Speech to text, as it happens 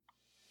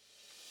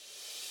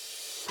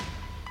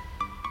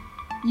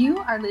You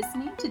are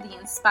listening to the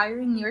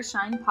Inspiring Your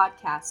Shine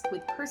podcast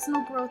with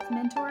personal growth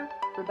mentor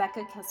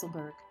Rebecca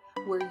Kesselberg,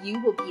 where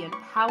you will be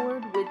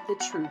empowered with the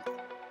truth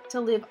to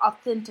live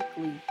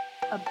authentically,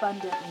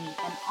 abundantly,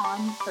 and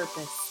on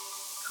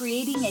purpose,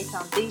 creating a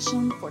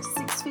foundation for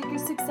six-figure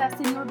success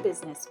in your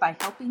business by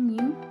helping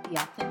you be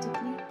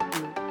authentically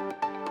you.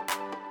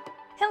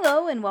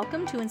 Hello and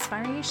welcome to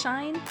Inspiring Your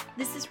Shine.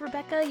 This is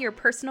Rebecca, your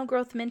personal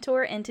growth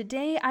mentor, and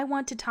today I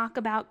want to talk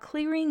about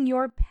clearing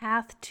your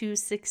path to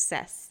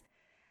success.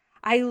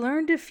 I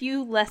learned a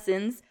few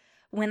lessons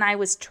when I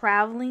was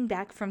traveling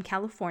back from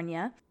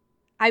California.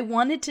 I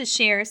wanted to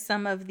share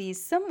some of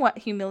these somewhat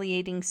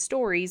humiliating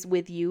stories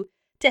with you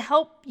to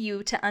help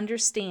you to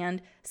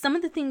understand some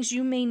of the things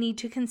you may need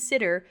to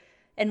consider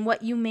and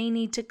what you may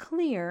need to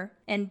clear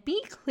and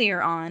be clear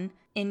on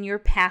in your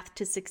path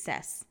to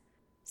success.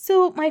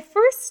 So my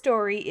first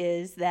story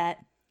is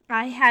that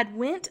I had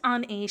went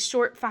on a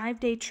short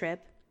 5-day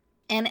trip,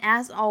 and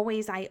as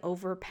always, I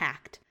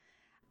overpacked.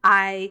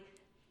 I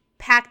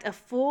packed a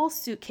full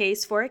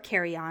suitcase for a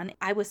carry-on.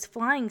 I was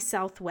flying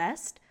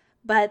Southwest,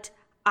 but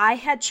I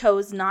had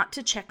chose not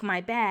to check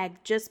my bag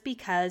just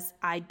because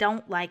I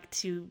don't like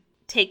to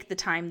take the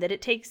time that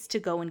it takes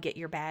to go and get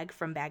your bag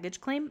from baggage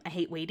claim. I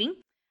hate waiting.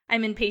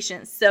 I'm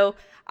impatient, so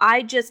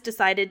I just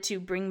decided to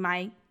bring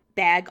my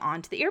bag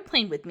onto the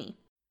airplane with me.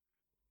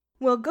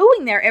 Well,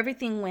 going there,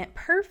 everything went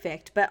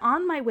perfect, but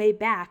on my way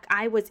back,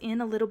 I was in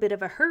a little bit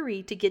of a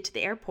hurry to get to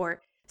the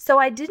airport. So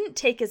I didn't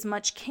take as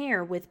much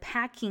care with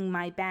packing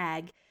my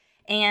bag,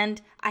 and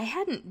I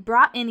hadn't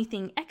brought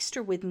anything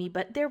extra with me,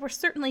 but there were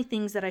certainly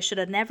things that I should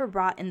have never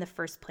brought in the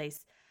first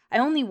place. I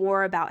only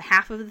wore about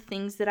half of the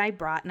things that I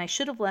brought, and I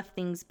should have left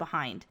things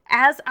behind.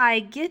 As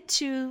I get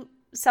to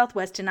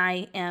Southwest and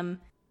I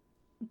am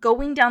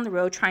going down the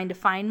road trying to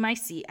find my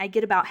seat, I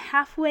get about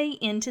halfway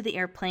into the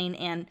airplane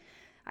and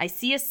I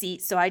see a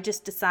seat, so I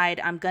just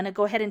decide I'm going to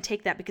go ahead and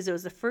take that because it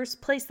was the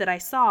first place that I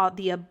saw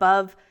the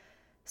above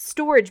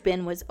storage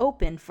bin was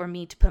open for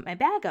me to put my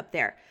bag up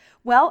there.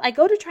 Well, I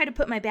go to try to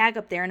put my bag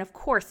up there, and of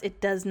course it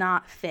does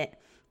not fit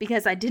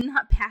because I did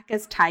not pack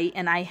as tight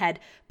and I had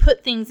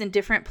put things in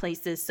different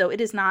places, so it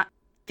is not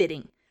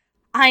fitting.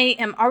 I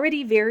am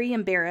already very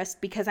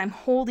embarrassed because I'm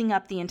holding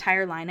up the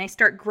entire line. I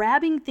start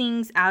grabbing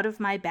things out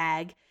of my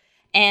bag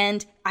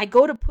and I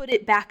go to put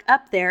it back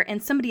up there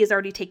and somebody has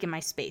already taken my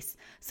space.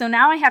 So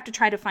now I have to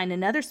try to find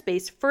another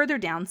space further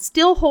down,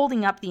 still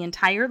holding up the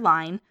entire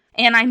line.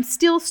 And I'm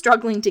still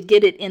struggling to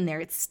get it in there.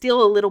 It's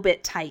still a little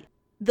bit tight.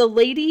 The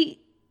lady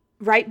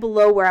right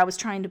below where I was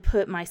trying to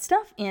put my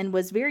stuff in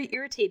was very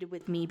irritated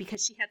with me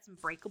because she had some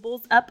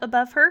breakables up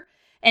above her.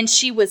 And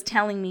she was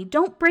telling me,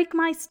 "Don't break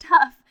my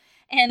stuff."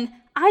 And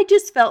I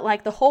just felt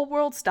like the whole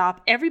world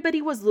stopped.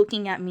 Everybody was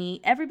looking at me.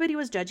 Everybody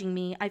was judging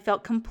me. I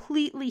felt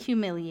completely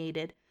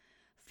humiliated.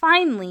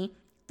 Finally,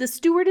 the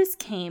stewardess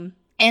came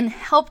and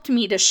helped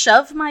me to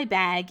shove my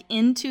bag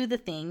into the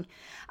thing.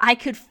 I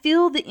could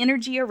feel the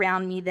energy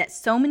around me that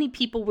so many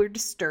people were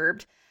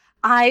disturbed.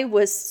 I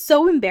was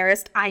so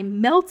embarrassed. I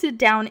melted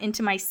down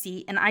into my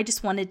seat and I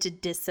just wanted to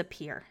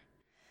disappear.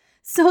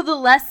 So the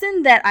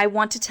lesson that I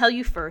want to tell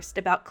you first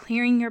about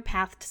clearing your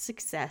path to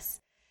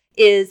success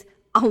is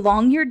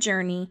along your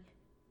journey,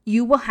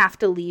 you will have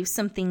to leave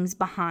some things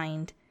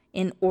behind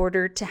in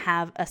order to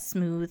have a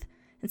smooth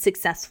and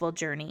successful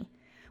journey.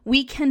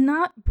 We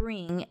cannot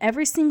bring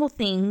every single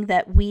thing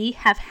that we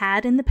have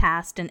had in the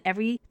past and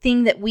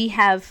everything that we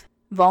have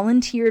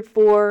volunteered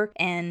for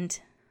and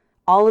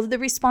all of the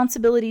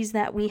responsibilities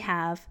that we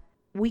have.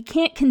 We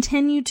can't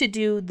continue to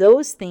do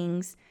those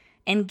things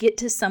and get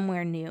to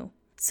somewhere new.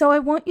 So I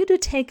want you to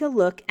take a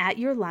look at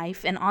your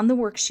life, and on the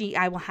worksheet,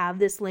 I will have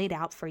this laid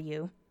out for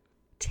you.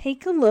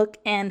 Take a look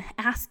and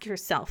ask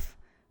yourself,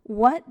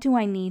 what do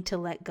I need to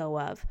let go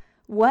of?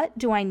 What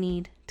do I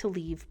need to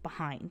leave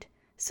behind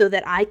so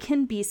that I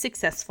can be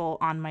successful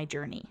on my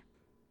journey?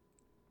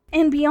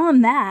 And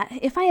beyond that,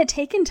 if I had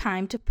taken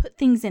time to put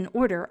things in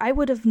order, I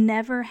would have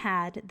never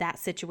had that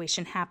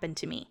situation happen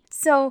to me.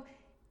 So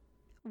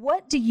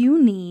what do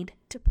you need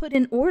to put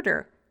in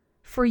order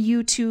for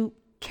you to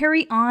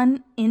carry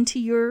on into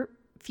your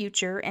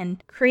future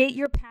and create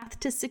your path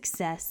to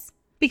success?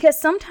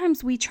 Because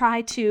sometimes we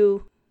try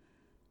to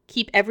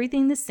keep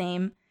everything the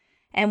same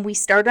and we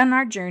start on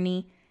our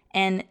journey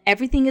and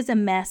everything is a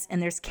mess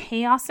and there's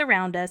chaos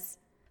around us.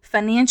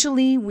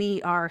 Financially,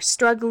 we are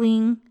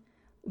struggling.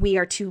 We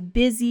are too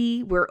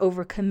busy. We're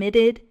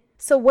overcommitted.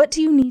 So what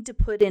do you need to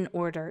put in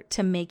order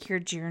to make your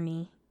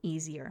journey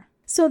easier?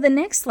 So the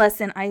next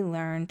lesson I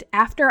learned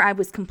after I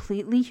was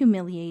completely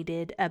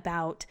humiliated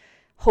about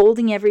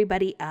holding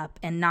everybody up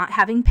and not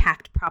having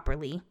packed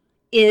properly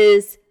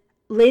is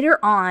later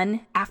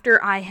on,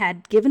 after I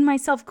had given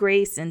myself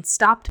grace and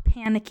stopped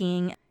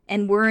panicking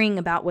and worrying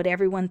about what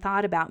everyone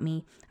thought about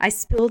me, I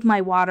spilled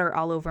my water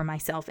all over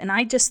myself. And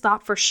I just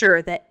thought for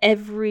sure that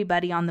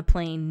everybody on the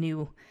plane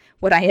knew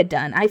what I had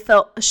done. I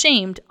felt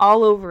ashamed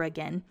all over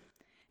again.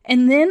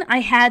 And then I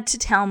had to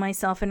tell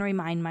myself and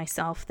remind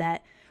myself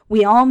that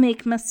we all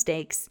make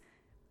mistakes.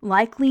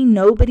 Likely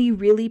nobody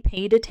really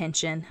paid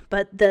attention,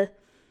 but the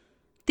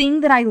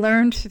thing that I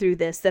learned through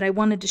this that I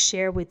wanted to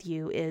share with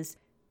you is,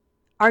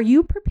 are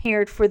you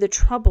prepared for the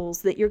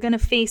troubles that you're going to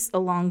face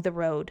along the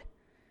road?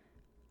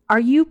 Are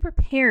you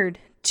prepared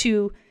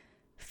to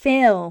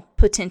fail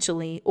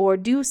potentially or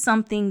do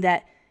something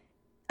that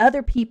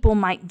other people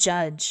might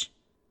judge?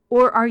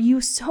 Or are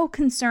you so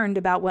concerned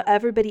about what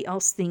everybody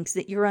else thinks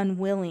that you're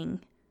unwilling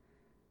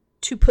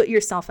to put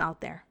yourself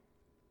out there?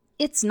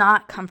 It's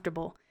not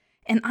comfortable.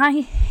 And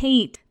I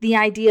hate the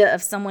idea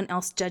of someone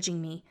else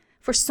judging me.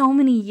 For so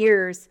many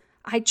years,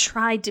 I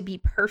tried to be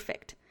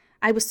perfect.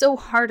 I was so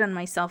hard on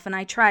myself, and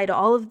I tried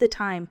all of the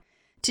time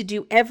to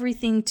do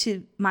everything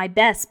to my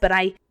best, but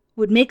I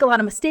would make a lot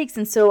of mistakes,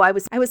 and so I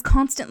was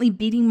constantly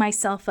beating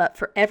myself up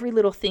for every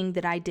little thing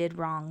that I did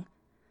wrong.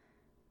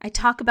 I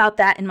talk about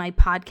that in my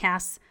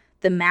podcast,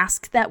 The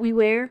Mask That We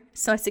Wear,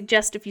 so I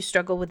suggest if you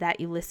struggle with that,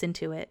 you listen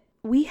to it.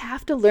 We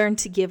have to learn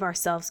to give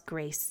ourselves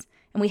grace,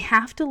 and we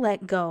have to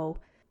let go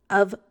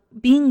of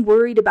being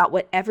worried about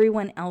what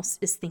everyone else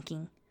is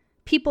thinking.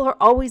 People are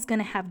always going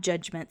to have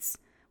judgments.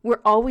 We're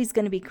always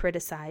going to be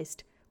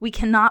criticized. We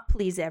cannot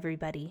please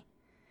everybody.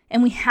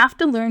 And we have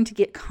to learn to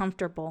get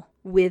comfortable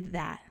with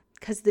that.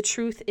 Because the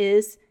truth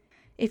is,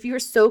 if you're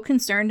so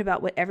concerned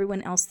about what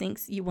everyone else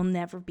thinks, you will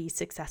never be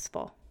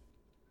successful.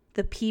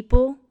 The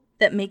people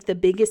that make the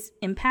biggest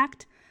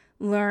impact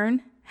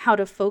learn how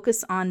to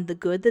focus on the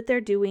good that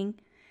they're doing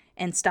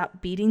and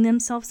stop beating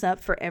themselves up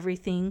for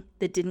everything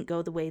that didn't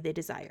go the way they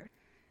desired.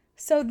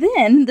 So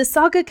then the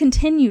saga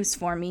continues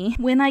for me.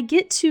 When I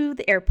get to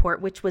the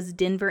airport, which was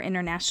Denver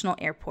International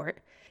Airport,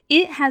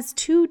 it has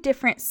two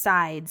different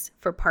sides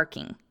for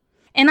parking.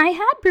 And I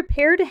had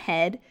prepared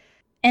ahead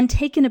and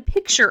taken a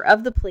picture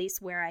of the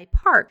place where I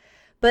park.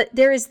 But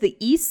there is the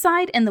east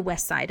side and the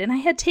west side. And I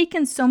had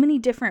taken so many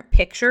different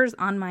pictures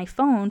on my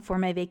phone for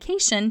my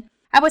vacation,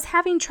 I was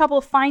having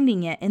trouble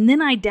finding it. And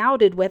then I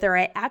doubted whether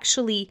I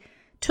actually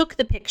took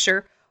the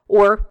picture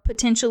or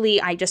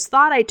potentially I just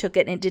thought I took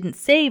it and it didn't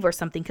save or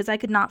something because I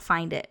could not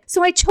find it.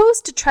 So I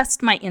chose to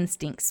trust my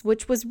instincts,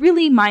 which was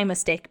really my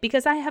mistake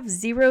because I have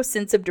zero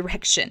sense of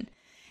direction.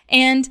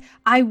 And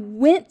I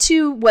went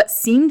to what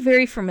seemed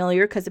very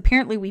familiar because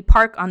apparently we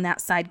park on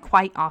that side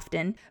quite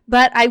often.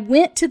 But I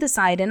went to the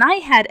side and I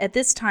had at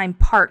this time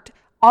parked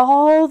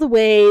all the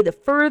way the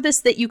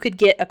furthest that you could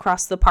get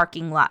across the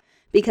parking lot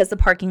because the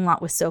parking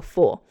lot was so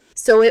full.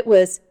 So it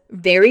was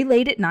very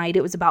late at night.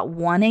 It was about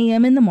 1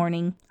 a.m. in the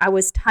morning. I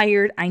was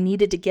tired. I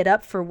needed to get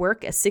up for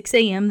work at 6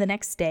 a.m. the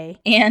next day.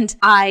 And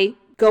I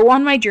go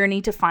on my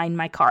journey to find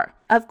my car.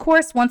 Of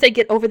course, once I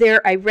get over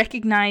there, I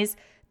recognize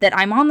that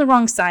I'm on the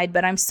wrong side,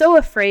 but I'm so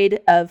afraid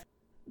of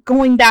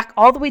going back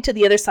all the way to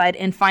the other side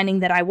and finding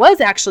that I was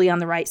actually on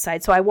the right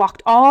side. So I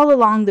walked all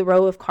along the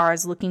row of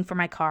cars looking for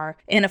my car.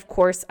 And of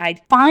course,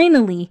 I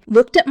finally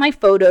looked at my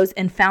photos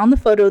and found the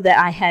photo that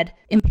I had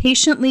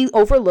impatiently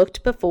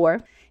overlooked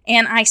before.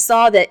 And I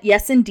saw that,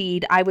 yes,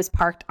 indeed, I was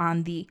parked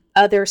on the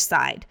other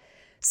side.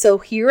 So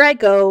here I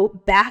go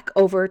back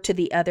over to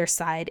the other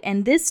side.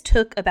 And this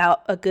took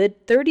about a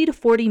good 30 to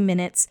 40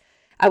 minutes.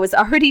 I was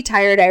already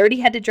tired. I already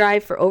had to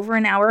drive for over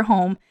an hour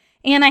home.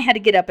 And I had to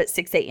get up at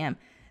 6 a.m.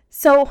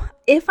 So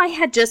if I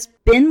had just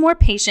been more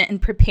patient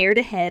and prepared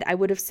ahead, I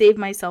would have saved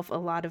myself a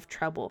lot of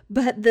trouble.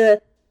 But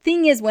the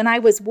thing is, when I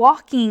was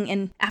walking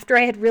and after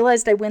I had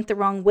realized I went the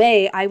wrong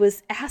way, I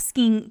was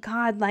asking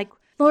God, like,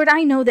 Lord,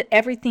 I know that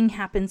everything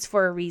happens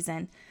for a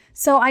reason.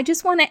 So I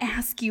just want to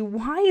ask you,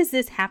 why is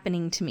this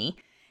happening to me?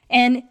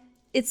 And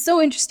it's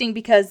so interesting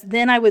because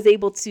then I was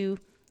able to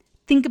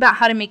think about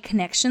how to make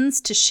connections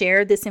to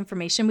share this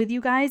information with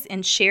you guys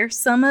and share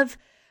some of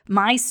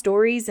my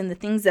stories and the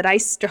things that I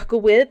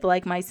struggle with,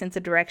 like my sense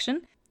of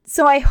direction.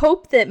 So I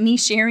hope that me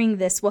sharing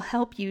this will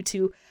help you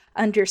to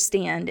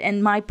understand.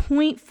 And my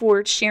point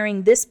for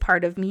sharing this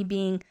part of me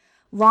being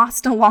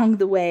lost along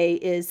the way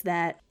is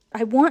that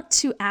I want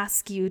to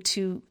ask you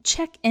to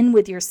check in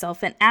with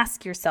yourself and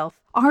ask yourself,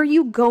 are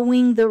you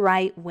going the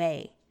right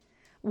way?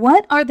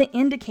 What are the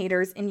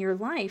indicators in your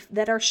life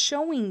that are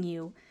showing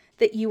you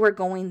that you are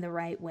going the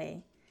right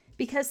way?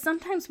 Because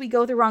sometimes we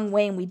go the wrong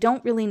way and we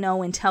don't really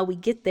know until we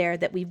get there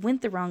that we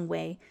went the wrong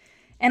way.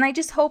 And I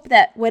just hope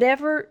that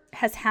whatever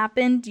has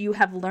happened, you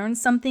have learned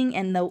something.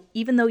 And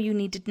even though you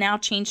need to now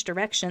change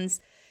directions,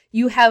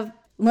 you have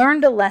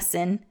learned a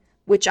lesson,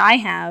 which I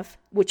have,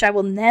 which I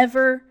will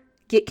never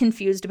get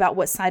confused about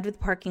what side of the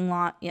parking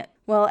lot. Yeah.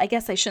 Well, I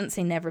guess I shouldn't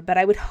say never, but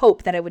I would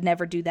hope that I would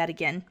never do that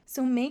again.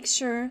 So make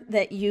sure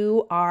that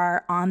you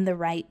are on the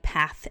right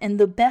path. And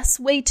the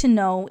best way to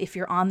know if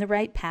you're on the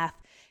right path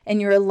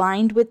and you're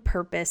aligned with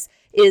purpose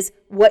is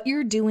what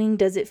you're doing.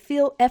 Does it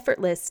feel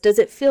effortless? Does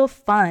it feel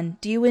fun?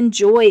 Do you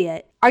enjoy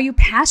it? Are you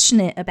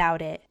passionate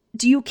about it?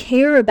 Do you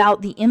care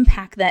about the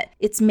impact that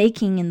it's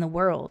making in the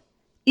world?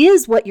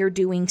 Is what you're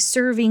doing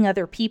serving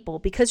other people?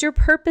 Because your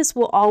purpose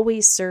will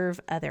always serve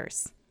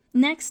others.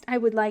 Next, I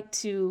would like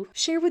to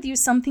share with you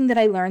something that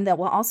I learned that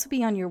will also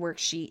be on your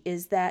worksheet,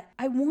 is that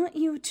I want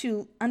you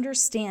to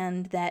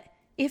understand that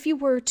if you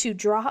were to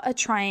draw a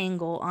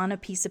triangle on a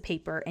piece of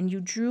paper and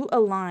you drew a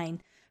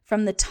line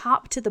from the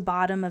top to the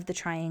bottom of the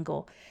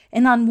triangle.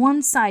 And on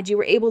one side, you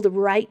were able to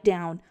write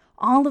down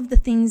all of the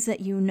things that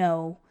you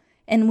know.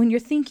 And when you're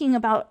thinking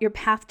about your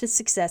path to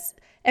success,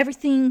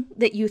 everything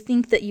that you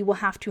think that you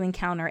will have to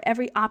encounter,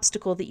 every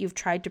obstacle that you've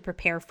tried to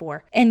prepare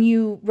for, and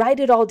you write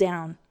it all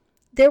down,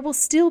 there will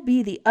still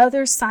be the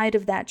other side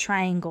of that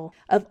triangle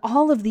of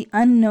all of the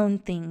unknown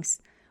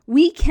things.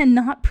 We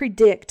cannot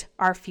predict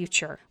our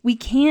future. We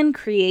can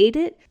create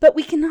it, but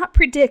we cannot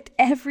predict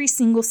every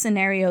single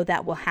scenario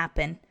that will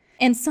happen.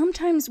 And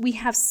sometimes we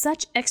have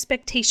such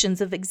expectations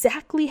of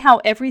exactly how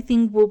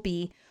everything will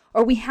be,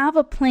 or we have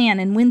a plan,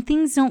 and when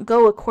things don't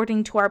go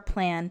according to our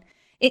plan,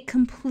 it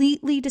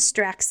completely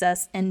distracts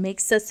us and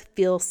makes us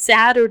feel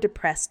sad or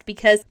depressed,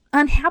 because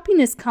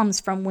unhappiness comes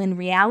from when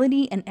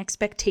reality and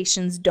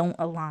expectations don't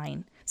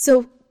align.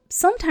 So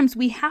sometimes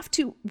we have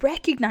to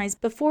recognize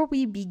before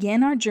we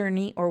begin our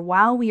journey or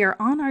while we are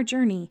on our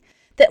journey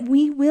that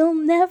we will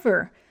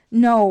never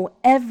know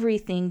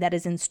everything that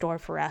is in store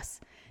for us.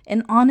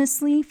 And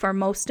honestly, for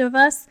most of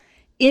us,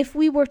 if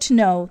we were to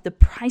know the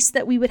price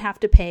that we would have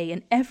to pay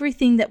and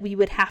everything that we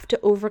would have to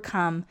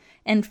overcome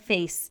and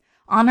face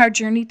on our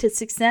journey to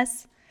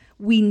success,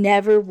 we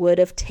never would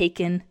have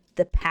taken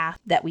the path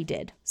that we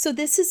did. So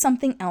this is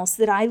something else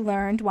that I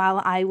learned while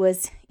I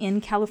was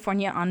in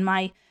California on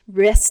my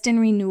rest and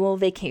renewal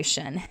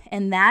vacation.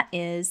 And that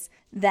is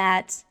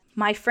that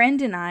my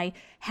friend and I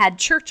had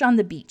church on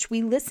the beach.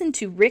 We listened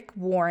to Rick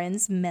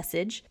Warren's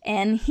message,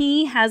 and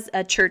he has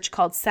a church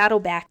called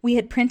Saddleback. We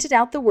had printed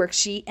out the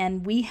worksheet,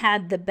 and we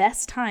had the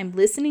best time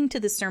listening to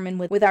the sermon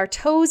with our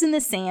toes in the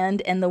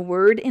sand and the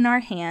word in our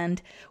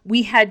hand.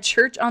 We had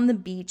church on the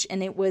beach,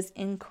 and it was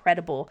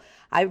incredible.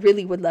 I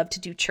really would love to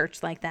do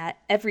church like that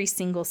every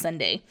single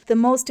Sunday. The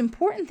most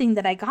important thing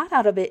that I got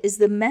out of it is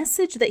the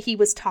message that he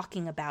was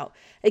talking about.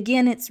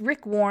 Again, it's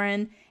Rick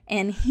Warren,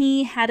 and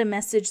he had a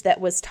message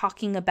that was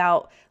talking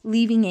about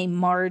leaving a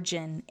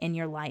margin in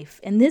your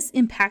life. And this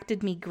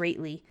impacted me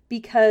greatly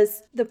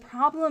because the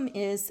problem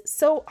is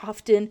so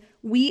often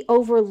we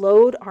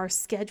overload our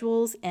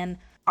schedules and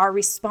our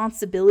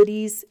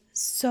responsibilities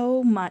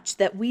so much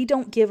that we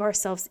don't give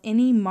ourselves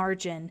any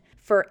margin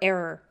for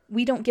error.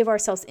 We don't give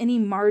ourselves any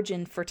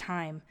margin for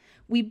time.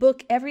 We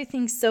book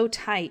everything so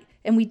tight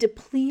and we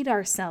deplete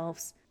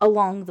ourselves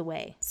along the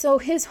way. So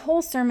his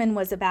whole sermon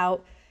was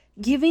about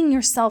giving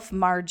yourself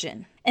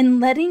margin and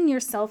letting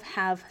yourself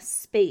have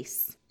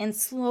space and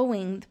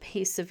slowing the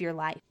pace of your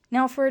life.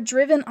 Now, for a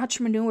driven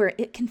entrepreneur,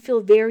 it can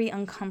feel very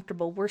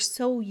uncomfortable. We're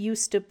so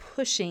used to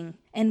pushing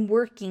and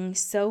working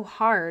so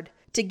hard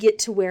to get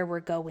to where we're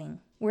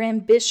going. We're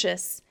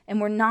ambitious and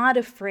we're not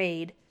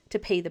afraid to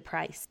pay the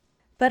price.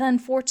 But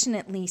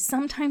unfortunately,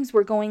 sometimes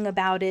we're going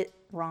about it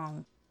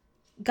wrong.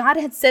 God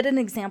had set an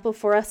example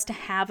for us to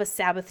have a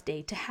Sabbath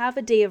day, to have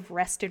a day of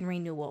rest and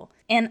renewal.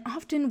 And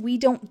often we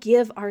don't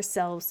give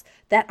ourselves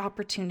that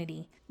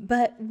opportunity,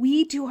 but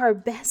we do our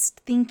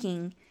best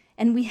thinking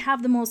and we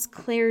have the most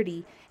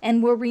clarity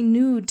and we're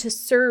renewed to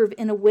serve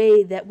in a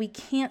way that we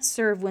can't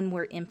serve when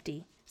we're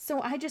empty. So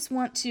I just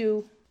want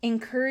to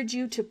encourage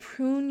you to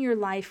prune your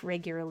life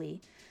regularly,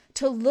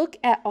 to look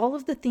at all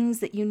of the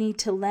things that you need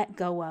to let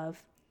go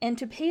of, and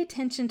to pay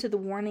attention to the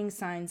warning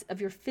signs of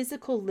your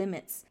physical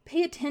limits.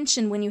 Pay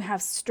attention when you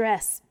have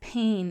stress,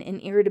 pain, and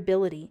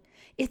irritability.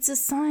 It's a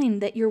sign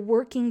that you're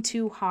working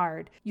too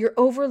hard, you're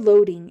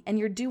overloading, and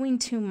you're doing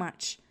too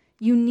much.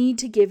 You need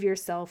to give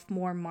yourself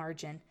more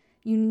margin.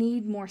 You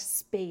need more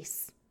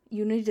space.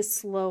 You need to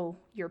slow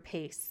your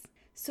pace.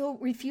 So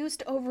refuse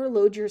to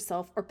overload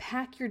yourself or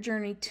pack your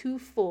journey too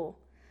full.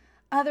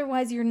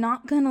 Otherwise, you're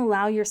not going to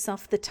allow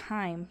yourself the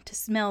time to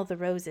smell the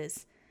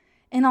roses.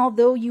 And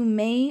although you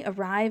may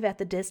arrive at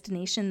the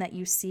destination that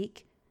you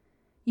seek,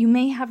 you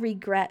may have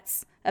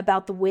regrets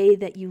about the way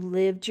that you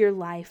lived your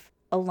life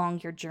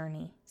along your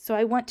journey. So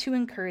I want to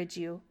encourage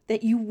you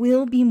that you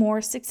will be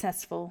more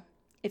successful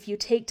if you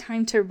take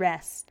time to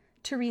rest,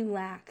 to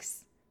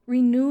relax,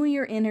 renew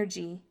your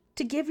energy,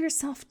 to give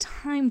yourself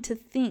time to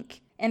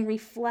think and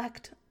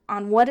reflect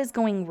on what is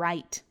going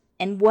right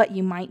and what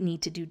you might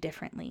need to do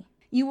differently.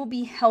 You will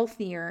be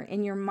healthier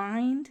in your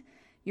mind,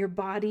 your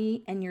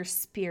body, and your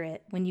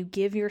spirit when you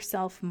give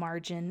yourself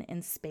margin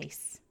and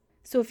space.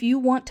 So if you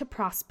want to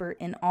prosper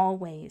in all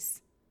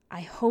ways,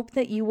 I hope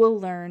that you will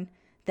learn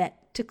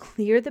that to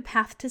clear the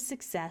path to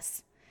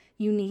success,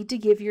 you need to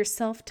give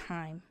yourself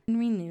time and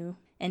renew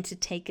and to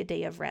take a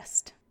day of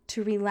rest,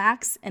 to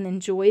relax and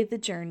enjoy the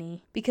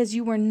journey because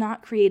you were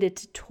not created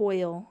to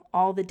toil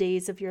all the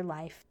days of your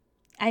life.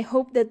 I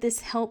hope that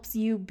this helps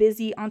you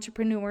busy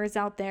entrepreneurs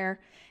out there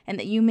and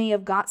that you may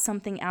have got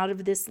something out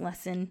of this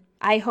lesson.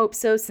 I hope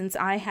so, since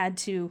I had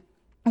to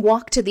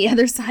walk to the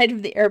other side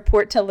of the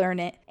airport to learn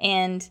it.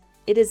 And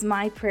it is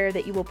my prayer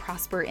that you will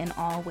prosper in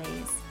all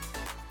ways.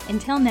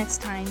 Until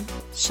next time,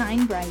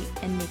 shine bright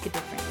and make a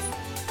difference.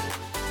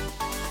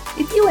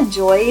 If you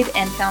enjoyed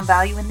and found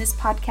value in this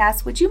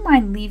podcast, would you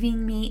mind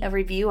leaving me a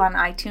review on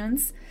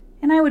iTunes?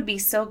 And I would be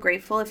so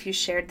grateful if you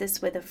shared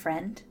this with a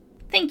friend.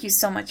 Thank you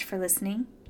so much for listening.